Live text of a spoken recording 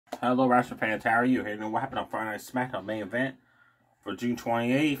Hello, wrestling fans. How are you? Here to know what happened on Friday Night SmackDown main event for June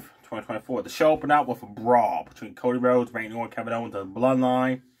 28th, 2024. The show opened out with a brawl between Cody Rhodes, Randy Orton, Kevin Owens, and the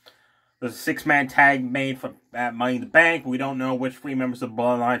Bloodline. There's a six-man tag made for Money in the Bank. We don't know which three members of the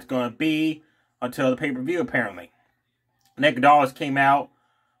Bloodline it's going to be until the pay-per-view, apparently. Nick Aldis came out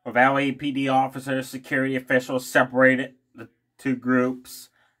with LAPD officers, security officials, separated the two groups.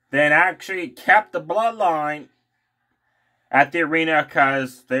 Then actually kept the Bloodline at the arena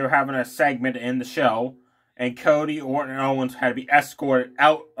because they were having a segment in the show. And Cody, Orton, and Owens had to be escorted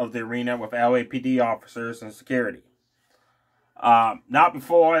out of the arena with LAPD officers and security. Not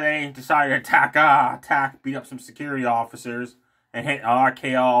before they decided to beat up some security officers and hit an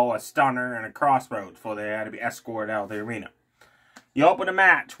RKO, a stunner, and a crossroads before they had to be escorted out of the arena. The opening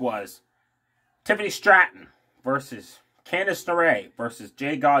match was Tiffany Stratton versus Candice LeRae versus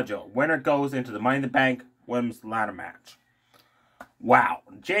Jay Gargano. Winner goes into the Money in the Bank women's ladder match. Wow.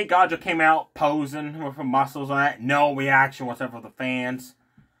 Jay Gargano came out posing with her muscles on it. No reaction whatsoever from the fans.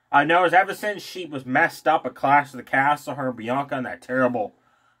 I noticed ever since she was messed up at Clash of the Castle, her and Bianca in that terrible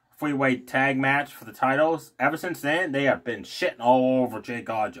freeway tag match for the titles, ever since then, they have been shitting all over Jay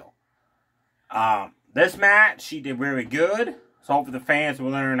Gargano. This match, she did very good. So hopefully the fans will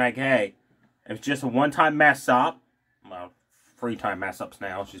learn, like, hey, it's just a one-time mess up. Well, three-time mess ups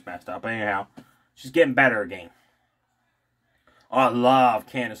now. She's messed up. But anyhow, she's getting better again. I love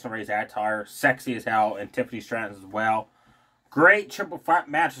Candice LeRae's attire. Sexy as hell. And Tiffany Stratton's as well. Great triple threat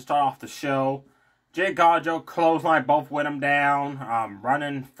match to start off the show. Jay Gargano clothesline both win them down.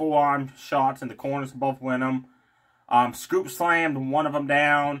 Running forearm shots in the corners to both win them. Scoop slammed one of them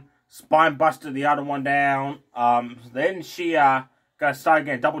down. Spine busted the other one down. Then she got started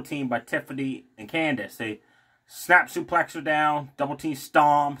getting double teamed by Tiffany and Candice. They snap suplex her down. Double team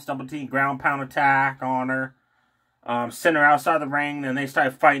stomps. Double team ground pound attack on her. Sent her outside the ring. Then they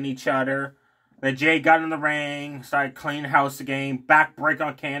started fighting each other. Then Jay got in the ring. Started cleaning house again. Back break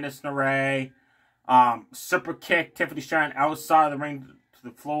on Candice LeRae. Super kick Tiffany Stratton outside of the ring to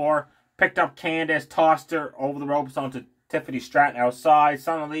the floor. Picked up Candice. Tossed her over the ropes onto Tiffany Stratton outside.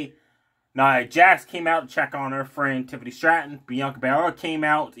 Suddenly, Nia Jax came out to check on her friend Tiffany Stratton. Bianca Belair came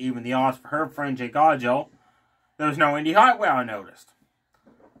out to even the odds for her friend Jay Gargano. There was no Indy Hartwell, I noticed.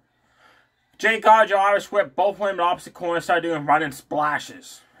 Jay Gargano, Irish whip, both women in the opposite corner, started doing running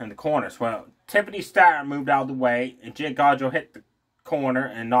splashes in the corners. Well, Tiffany Stratton moved out of the way, and Jay Gargano hit the corner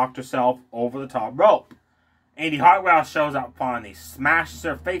and knocked herself over the top rope. Indy Hartwell shows up finally, smashes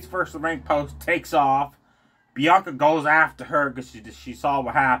her face first to the ring post, takes off. Bianca goes after her because she saw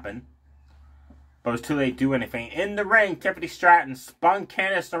what happened. But it was too late to do anything. In the ring, Tiffany Stratton spun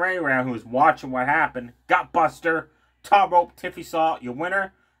Candice LeRae around, who was watching what happened. Got Buster. Top rope. Tiffy saw your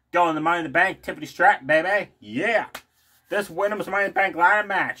winner. Going to Money in the Bank. Tiffany Stratton, baby. Yeah. This women's Money in the Bank ladder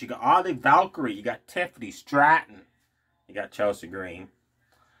match. You got Audley Valkyrie. You got Tiffany Stratton. You got Chelsea Green.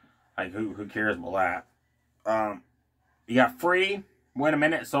 Like, who cares about that? You got Free. Win a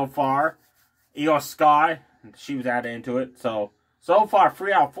minute so far. Io Sky. She was added into it. So far,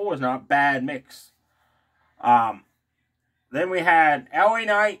 3 out of 4 is not a bad mix. Then we had LA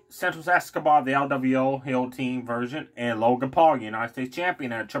Knight, Santos Escobar, the LWO heel team version, and Logan Paul, United States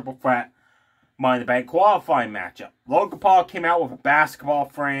Champion, in a triple threat Money in the Bank qualifying matchup. Logan Paul came out with a basketball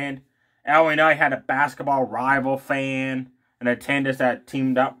friend. LA Knight had a basketball rival fan, an attendant that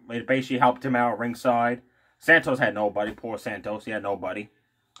teamed up. They basically helped him out ringside. Santos had nobody. Poor Santos. He had nobody.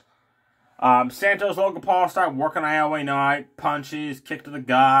 Santos, Logan Paul started working on LA Knight. Punches, kick to the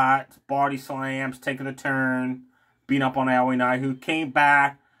gut, body slams, taking a turn, beating up on LA Knight, who came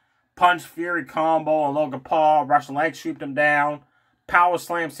back, punch Fury combo on Logan Paul, Russian leg sweeped him down, power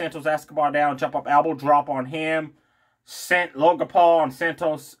slam Santos Escobar down, jump up elbow drop on him, sent Logan Paul and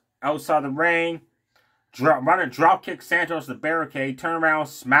Santos outside the ring, running drop kick Santos to the barricade, turn around,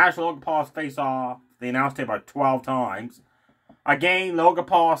 smash Logan Paul's face off. They announced it about 12 times. Again, Logan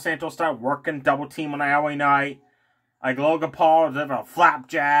Paul and Santos start working double team on LA Knight. Like Logan Paul delivered a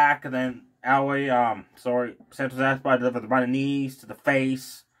flapjack, and then Santos Escobar delivered the running knees to the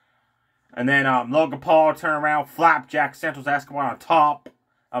face. And then Logan Paul turned around, flapjack Santos Escobar on top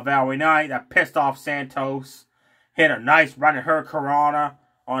of LA Knight. That pissed off Santos. Hit a nice running hurricanrana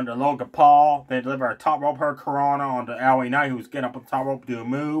onto Logan Paul. Then delivered a top rope hurricanrana onto LA Knight, who was getting up on the top rope to do a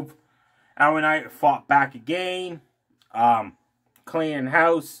move. LA Knight fought back again. Cleaning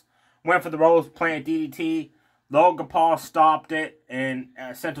house, went for the Rose Plant DDT. Logan Paul stopped it, and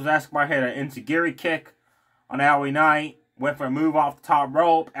Santos Escobar hit an enziguri kick on LA Knight. Went for a move off the top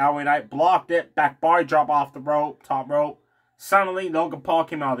rope. LA Knight blocked it. Back body drop off the rope, top rope. Suddenly, Logan Paul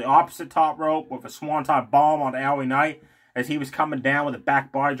came out of the opposite top rope with a swanton bomb on LA Knight. as he was coming down with a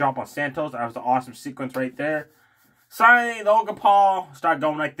back body drop on Santos. That was an awesome sequence right there. Suddenly, Logan Paul started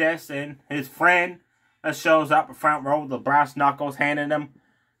going like this, and his friend shows up in front row with the brass knuckles, handing them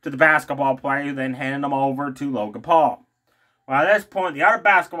to the basketball player, then handing them over to Logan Paul. Well, at this point, the other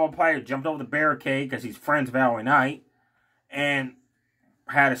basketball player jumped over the barricade because he's friends with LA Knight, and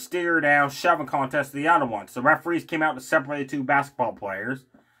had a stare down shoving contest to the other one. So the referees came out to separate the two basketball players.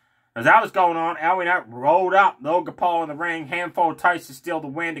 As that was going on, LA Knight rolled up Logan Paul in the ring, handful of tights to steal the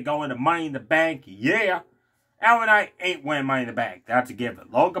win to go into Money in the Bank. Yeah! LA Knight ain't winning Money in the Bank. That's a given.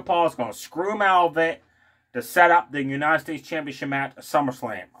 Logan Paul is going to screw him out of it to set up the United States Championship match at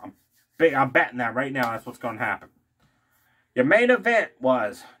SummerSlam. I'm betting that right now that's what's going to happen. Your main event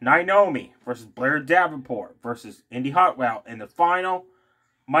was Naomi versus Blair Davenport versus Indy Hartwell in the final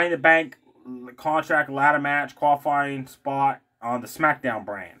Money in the Bank contract ladder match qualifying spot on the SmackDown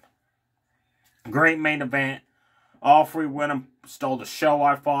brand. Great main event. All three women stole the show,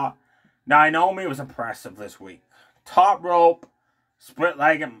 I thought. Naomi was impressive this week. Top rope, split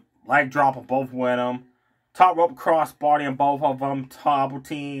leg drop on both of them. Top rope crossbody on both of them. Double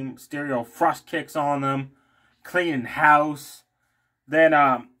team, stereo thrust kicks on them. Cleaning house. Then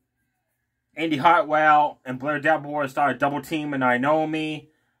Indy Hartwell and Blair Davenport started double teaming Naomi.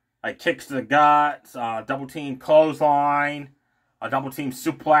 Like kicks to the guts, double team clothesline, a double team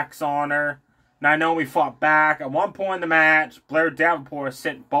suplex on her. Naomi fought back. At one point in the match, Blair Davenport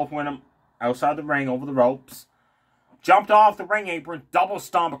sent both women outside the ring over the ropes. Jumped off the ring apron, double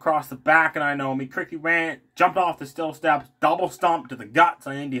stomp across the back of Naomi. Quickly ran, jumped off the steel steps, double stomp to the guts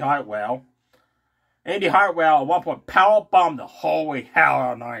on Indy Hartwell. Indy Hartwell at one point power bombed the holy hell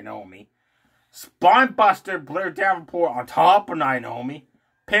out of Naomi. Spine buster Blair Davenport on top of Naomi.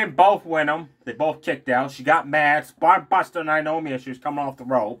 Pinned both women. They both kicked out. She got mad. Spine buster Naomi as she was coming off the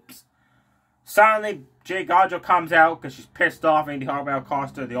ropes. Suddenly, Jay Gajo comes out because she's pissed off. Indy Hartwell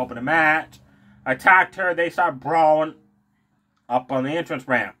cost her the opening match. Attacked her. They started brawling up on the entrance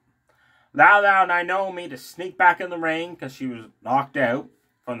ramp. Allowed Naomi to sneak back in the ring because she was knocked out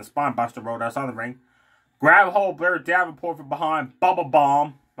from the spine buster roadhouse on the ring. Grab hold Blair Davenport from behind. Bubble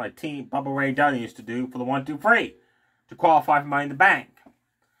bomb, like Team Bubba Ray Dunn used to do for the 1-2-3 to qualify for Money in the Bank.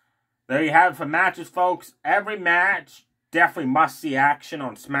 There you have it for matches, folks. Every match, definitely must-see action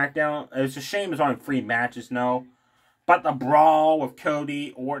on SmackDown. It's a shame there's only 3 matches, no. But the brawl with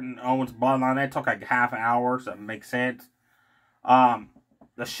Cody, Orton, Owens, Bloodline, that took like half an hour, so it makes sense. The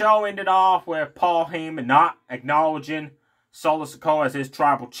show ended off with Paul Heyman not acknowledging Solo Sikoa as his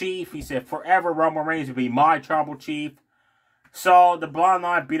tribal chief. He said, forever Roman Reigns will be my tribal chief. So the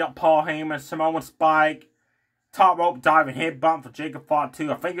Bloodline beat up Paul Heyman, Samoan Spike. Top rope diving headbutt for Jacob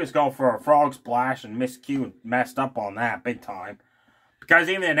Fatu. I think he was going for a frog splash and miscued and messed up on that big time. Because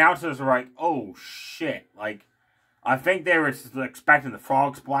even the announcers were like, oh shit. Like, I think they were expecting the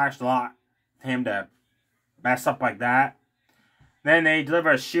frog splash, not him to mess up like that. Then they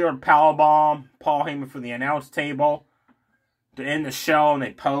deliver a shield powerbomb, Paul Heyman for the announce table to end the show, and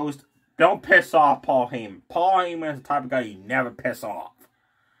they posed. Don't piss off Paul Heyman. Paul Heyman is the type of guy you never piss off.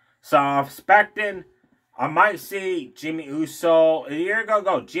 So I'm expecting I might see Jimmy Uso. A year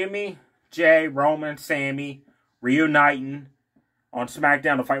ago, Jimmy, Jay, Roman, Sammy reuniting on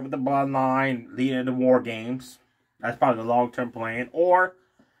SmackDown to fight with the Bloodline, leading into War Games. That's probably the long-term plan. Or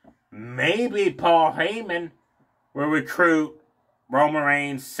maybe Paul Heyman will recruit Roman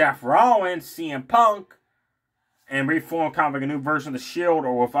Reigns, Seth Rollins, CM Punk, and reform kind of like a new version of the Shield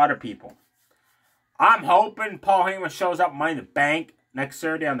or with other people. I'm hoping Paul Heyman shows up Money in the Bank next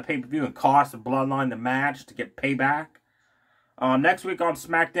Saturday on the pay-per-view and cost the Bloodline the match to get payback. Next week on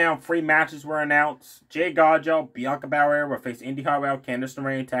SmackDown, 3 matches were announced. Jay Gajo, Bianca Belair will face Indy Hartwell, Candice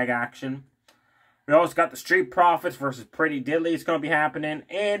LeRae tag action. We also got the Street Profits versus Pretty Diddley is going to be happening.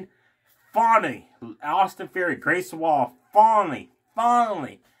 And finally, Austin Theory, Grayson Waller, finally,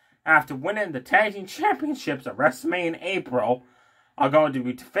 after winning the Tag Team Championships at WrestleMania in April, are going to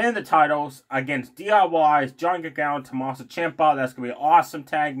be defending the titles against DIY's John Gargano and Tommaso Ciampa. That's going to be an awesome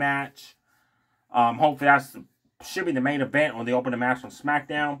tag match. Hopefully that should be the main event on the opening match on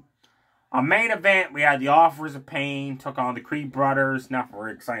SmackDown. On main event, we had the Authors of Pain took on the Creed brothers. Nothing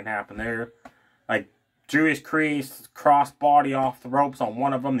very exciting happened there. Like, Julius Creed crossbody off the ropes on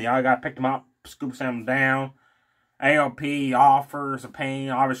one of them. The other guy picked him up, scoops him down. AOP, Authors of Pain,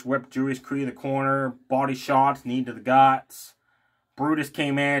 obviously whipped Julius Creed in the corner. Body shots, knee to the guts. Brutus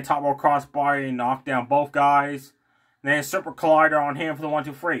came in, top rope crossbody, and knocked down both guys. And then Super Collider on him for the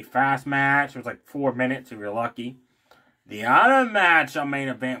 1-2-3. Fast match. It was like 4 minutes if you're lucky. The other match on main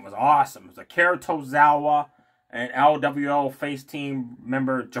event was awesome. It was Akira Tozawa and LWO face team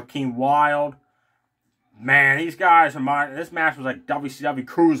member Joaquin Wilde Man, these guys remind. This match was like WCW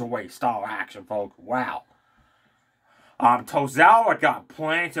Cruiserweight style action, folks. Wow. Tozawa got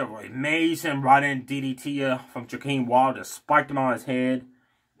planted with amazing running DDT from Joaquin Wilde, just spiked him on his head.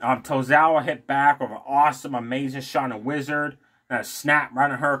 Tozawa hit back with an awesome, amazing Shining Wizard. And a snap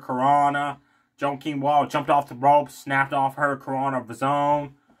right in her Corona. Joaquin Wilde jumped off the rope, snapped off her Corona of his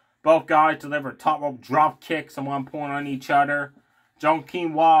own. Both guys delivered top rope drop kicks at one point on each other.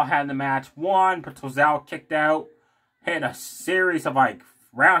 Joaquin Wilde had the match won, but Tozawa kicked out. Hit a series of like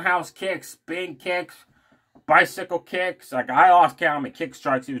roundhouse kicks, spin kicks, bicycle kicks. Like I lost count how many kick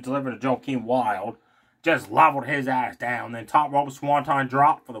strikes he was delivering to Joaquin Wilde. Just leveled his ass down. Then top rope swanton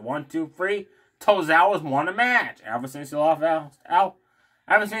drop for the 1-2-3. Tozawa's won the match. Ever since he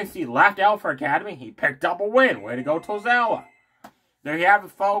left Alpha Academy, he picked up a win. Way to go, Tozawa. There you have it,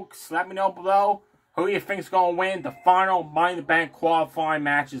 folks. Let me know below who you think's going to win the final Money in the Bank qualifying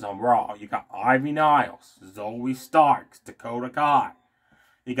matches on Raw. You got Ivy Niles, Zoe Starks, Dakota Kai.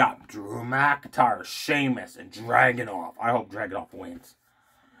 You got Drew McIntyre, Sheamus, and Dragunov. I hope Dragunov wins.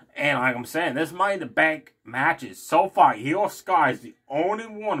 And like I'm saying, this Money in the Bank matches, so far, Io Sky is the only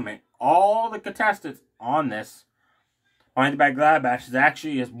one, all the contestants on this Money in the Bank ladder match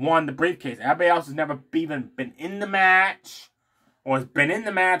has won the briefcase. Everybody else has never even been in the match, or has been in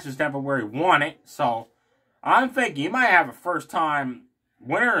the match, has never really won it. So, I'm thinking you might have a first-time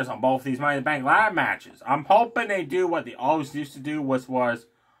winners on both these Money in the Bank ladder matches. I'm hoping they do what they always used to do, which was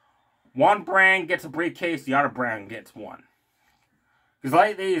one brand gets a briefcase, the other brand gets one. Because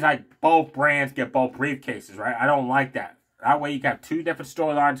like these, like both brands get both briefcases, right? I don't like that. That way you can have two different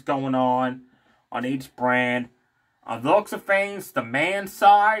storylines going on each brand. On the looks of things, the man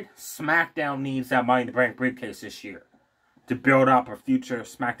side, SmackDown needs that Money in the Bank briefcase this year to build up a future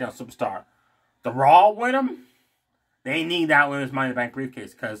SmackDown superstar. The Raw Women, they need that women's Money in the Bank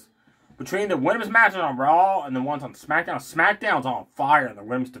briefcase because between the women's matches on Raw and the ones on SmackDown, SmackDown's on fire in the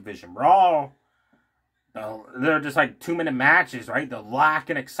women's division. Raw, they're just like 2-minute matches, right? They're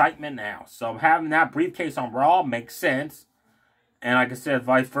lacking excitement now. So having that briefcase on Raw makes sense. And like I said,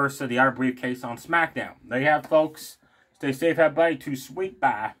 vice versa, the other briefcase on SmackDown. There you have it, folks. Stay safe, everybody. Too sweet.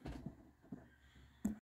 Bye.